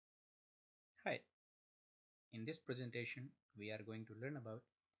Hi, in this presentation, we are going to learn about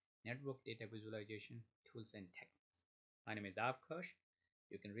network data visualization tools and techniques. My name is Avkash.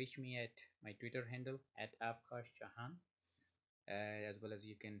 You can reach me at my Twitter handle at avkashjahan, as well as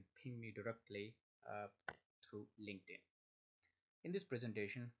you can ping me directly through LinkedIn. In this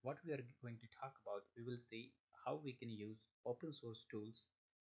presentation, what we are going to talk about, we will see how we can use open source tools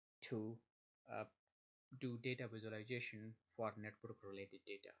to uh, do data visualization for network related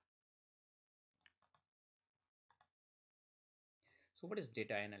data. So what is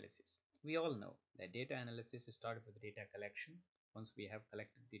data analysis? We all know that data analysis starts with data collection. Once we have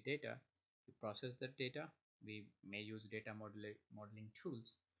collected the data, we process the data. We may use data modeling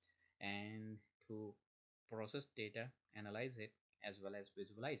tools and to process data, analyze it, as well as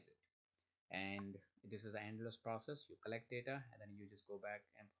visualize it. And this is an endless process. You collect data and then you just go back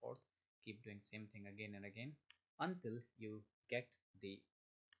and forth, keep doing same thing again and again until you get the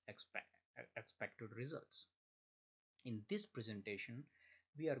expected results. In this presentation,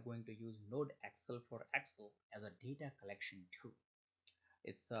 we are going to use NodeXL for Excel as a data collection tool.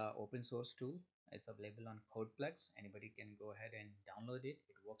 It's an open source tool. It's available on Codeplex. Anybody can go ahead and download it.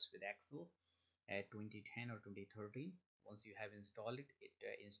 It works with Excel at 2010 or 2013. Once you have installed it,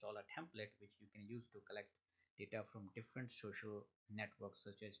 install a template which you can use to collect data from different social networks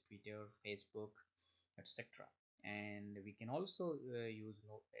such as Twitter, Facebook, etc. And we can also use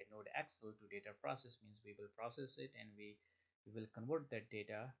NodeXL to data process. Means we will process it and we will convert that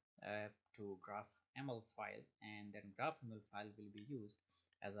data to GraphML file, and then GraphML file will be used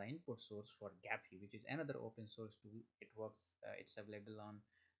as an input source for Gephi, which is another open source tool. It works, it's available on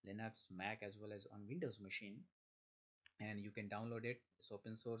Linux, Mac, as well as on Windows machine, and you can download it. It's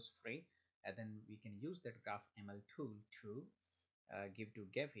open source, free, and then we can use that GraphML tool to give to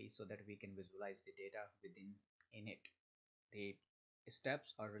Gephi so that we can visualize the data within in it. The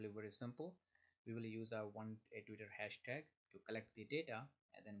steps are really very simple. We will use a Twitter hashtag to collect the data,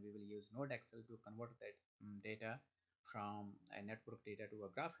 and then we will use NodeXL to convert that data from a network data to a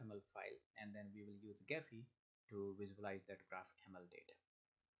GraphML file, and then we will use Gephi to visualize that GraphML data.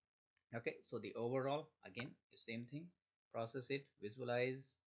 Okay, so the overall, again, the same thing: process it,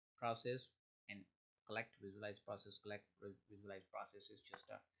 visualize, process, and collect. Visualize, process, collect. Visualize, process is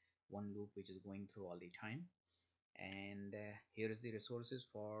just a one loop which is going through all the time. And here is the resources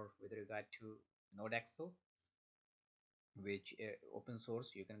for with regard to NodeXL, which open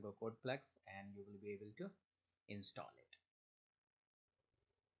source. You can go Codeplex and you will be able to install it.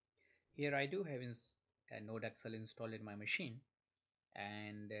 Here I do have NodeXL installed in my machine,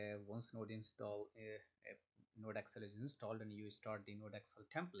 and once NodeXL is installed and you start the NodeXL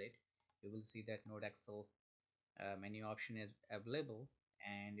template, you will see that NodeXL menu option is available,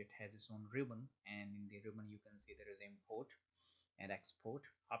 and it has its own ribbon, and in the ribbon you can see there is import and export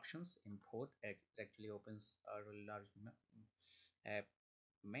options. Import actually opens a really large uh,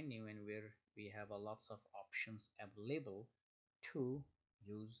 menu, and where we have a lots of options available to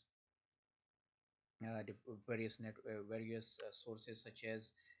use the various sources, such as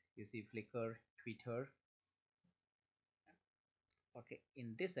you see Flickr, Twitter. Okay,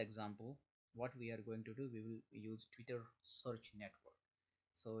 in this example, what we are going to do, we will use Twitter search network.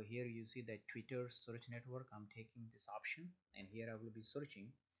 So here you see that Twitter search network. I'm taking this option, and here I will be searching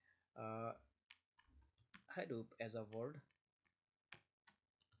uh, Hadoop as a word.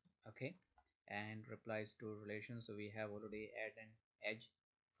 Okay, and replies to relations. So we have already add an edge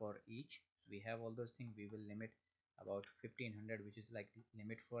for each. We have all those things. We will limit about 1500, which is like the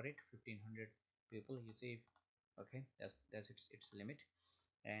limit for it. 1500 people, you see. Okay, that's its limit.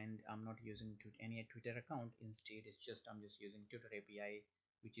 And I'm not using any Twitter account. Instead, I'm just using Twitter API,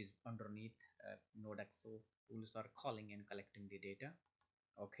 which is underneath NodeXL. Tools are calling and collecting the data.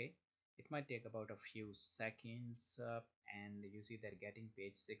 Okay, it might take about a few seconds, and you see they're getting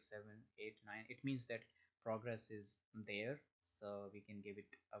page 6, 7, 8, 9. It means that progress is there, so we can give it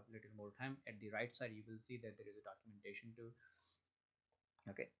a little more time. At the right side you will see that there is a documentation too.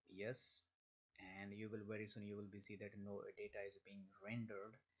 Okay, yes, and you will very soon you will be see that no data is being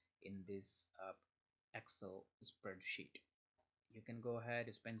rendered in this Excel spreadsheet. You can go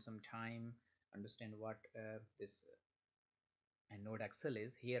ahead, spend some time, understand what this and NodeXL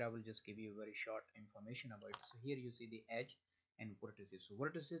is. Here I will just give you very short information about it. So here you see the edge and vertices. So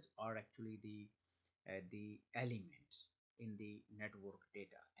vertices are actually the elements in the network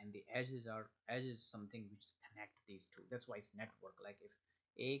data, and the edges something which connect these two. That's why it's network. Like if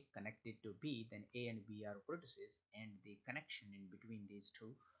A connected to B, then A and B are vertices, and the connection in between these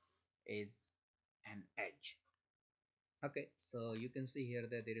two is an edge. Okay, so you can see here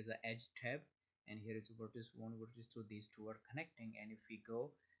that there is an edge tab, and here is vertex 1, vertex 2. These two are connecting, and if we go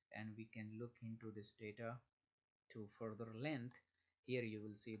and we can look into this data to further length, here you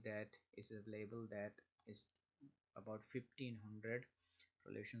will see that is available, that is about 1500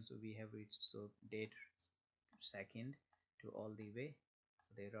 relations. So we have reached, so date, second to all the way. So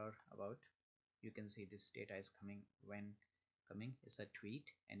there are about, you can see this data is coming, when coming is a tweet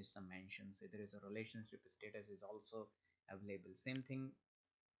and it's a mention. So there is a relationship status is also available. Same thing,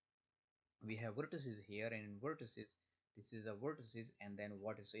 we have vertices here, and in vertices, this is a vertices, and then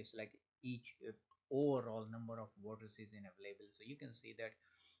what is, it's like each overall number of vertices in available. So you can see that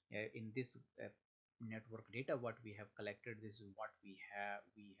in this network data what we have collected, this is what we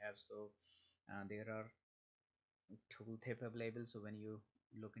have. So there are tooltip available. So when you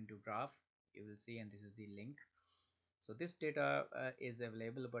look into graph, you will see, and this is the link. So this data is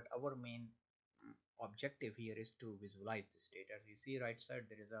available, but our main objective here is to visualize this data. You see right side,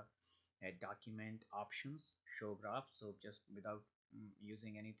 there is a document options, show graph. So just without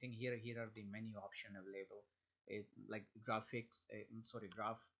using anything here, here are the menu option available, like graphics, sorry,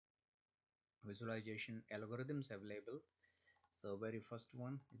 graph visualization algorithms available. So very first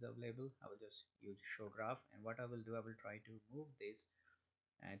one is available. I will just use show graph, and what I will do, I will try to move this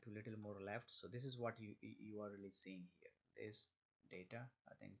and to little more left. So this is what you are really seeing here, this data.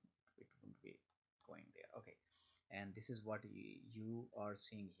 I think it won't be going there. Okay, and this is what you are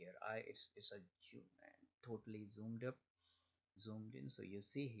seeing here. It's a totally zoomed up, zoomed in. So you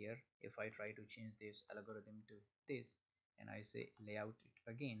see here, if I try to change this algorithm to this, and I say layout it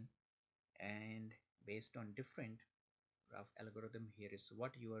again, and based on different graph algorithm, here is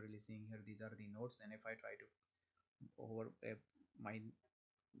what you are really seeing here. These are the nodes, and if I try to over my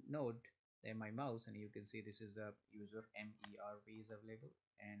node, then my mouse, and you can see this is the user MERV is available,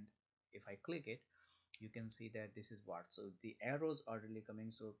 and if I click it, you can see that this is what, so the arrows are really coming,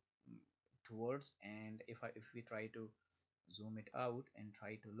 so towards, and if we try to zoom it out and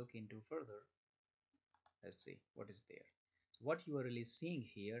try to look into further, let's see what is there. So what you are really seeing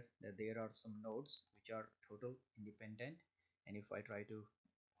here, that there are some nodes which are total independent, and if I try to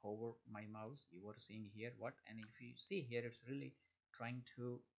hover my mouse, you are seeing here what, and if you see here, it's really trying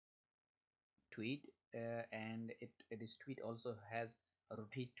to tweet, and this tweet also has a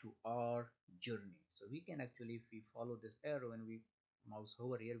rotate to our journey. So we can actually, if we follow this arrow and we mouse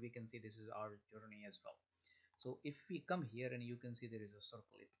over here, we can see this is our journey as well. So if we come here, and you can see there is a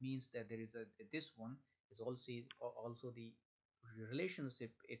circle, it means that there is a, this one is also the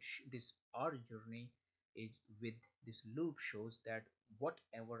relationship, this our journey is with this loop, shows that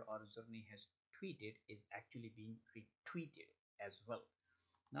whatever our journey has tweeted is actually being retweeted as well.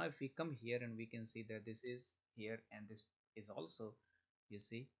 Now if we come here, and we can see that this is here, and this is also, you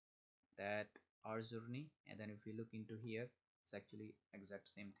see that our journey, and then if we look into here, it's actually exact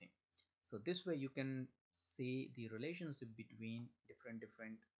same thing. So this way you can see the relationship between different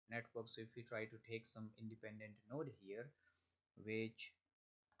networks. So if we try to take some independent node here, which,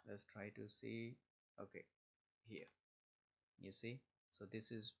 let's try to see, okay, here you see, so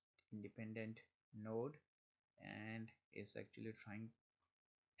this is independent node, and it's actually trying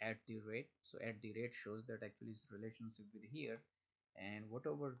at the rate. So at the rate shows that actually is relationship with here, and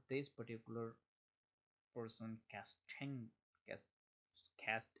whatever this particular person cast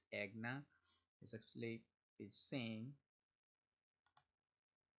cast agna is actually is saying,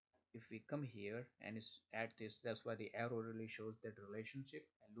 if we come here and it's at this, that's why the arrow really shows that relationship,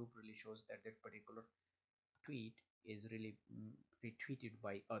 and loop really shows that that particular tweet is really retweeted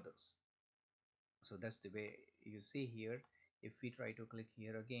by others. So that's the way you see here. If we try to click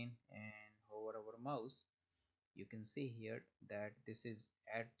here again and hover our mouse, you can see here that this is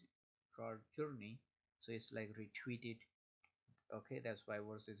at our journey, so it's like retweeted. Okay, that's why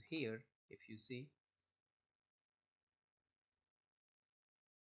versus here, if you see,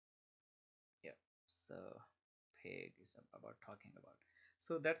 yeah, so peg is about talking about.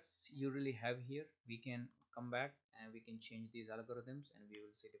 So that's you really have here. We can come back and we can change these algorithms, and we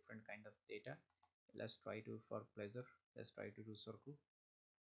will see different kind of data. Let's try to, for pleasure, let's try to do circle.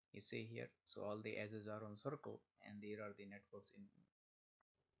 You see here, so all the edges are on circle, and there are the networks in.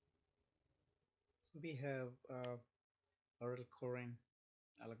 So we have neural coring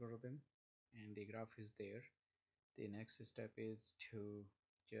algorithm, and the graph is there. The next step is to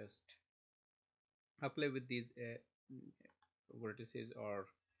just apply with these vertices or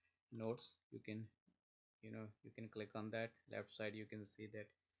nodes. You can, you can click on that left side, you can see that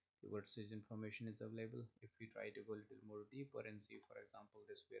the vertices information is available. If we try to go a little more deeper and see, for example,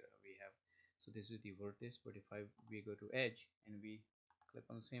 this where we have, so this is the vertex, but if we go to edge and we click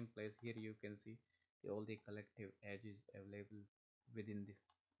on the same place, here you can see all the collective edges available within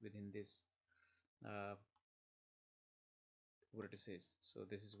this uh, vertices. So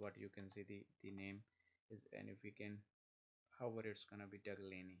this is what you can see, the name is, and if we can however it's gonna be Doug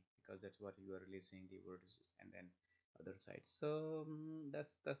Laney, because that's what you are releasing the vertices, and then other sides. So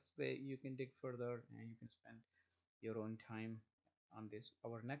that's where you can dig further and you can spend your own time on this.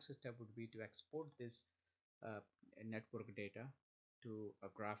 Our next step would be to export this uh, network data to a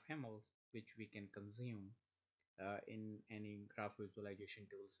graph ML, which we can consume in any graph visualization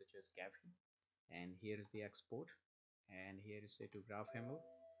tool such as Gaphy. And here is the export, and here is say to graph ML.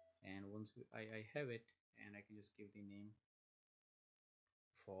 And once I have it, and I can just give the name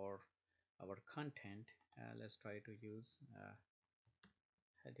for our content. Let's try to use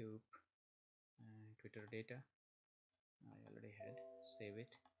Hadoop Twitter data. I already had. Save it,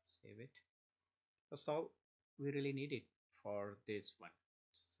 save it. That's all we really need it for this one.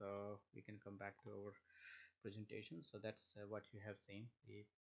 So we can come back to our presentation. So that's what you have seen,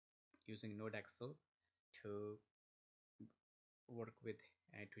 using NodeXL to work with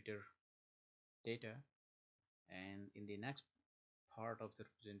Twitter data. And in the next part of the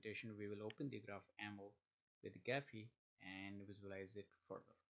presentation, we will open the graph AML with Gaphy and visualize it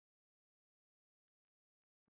further.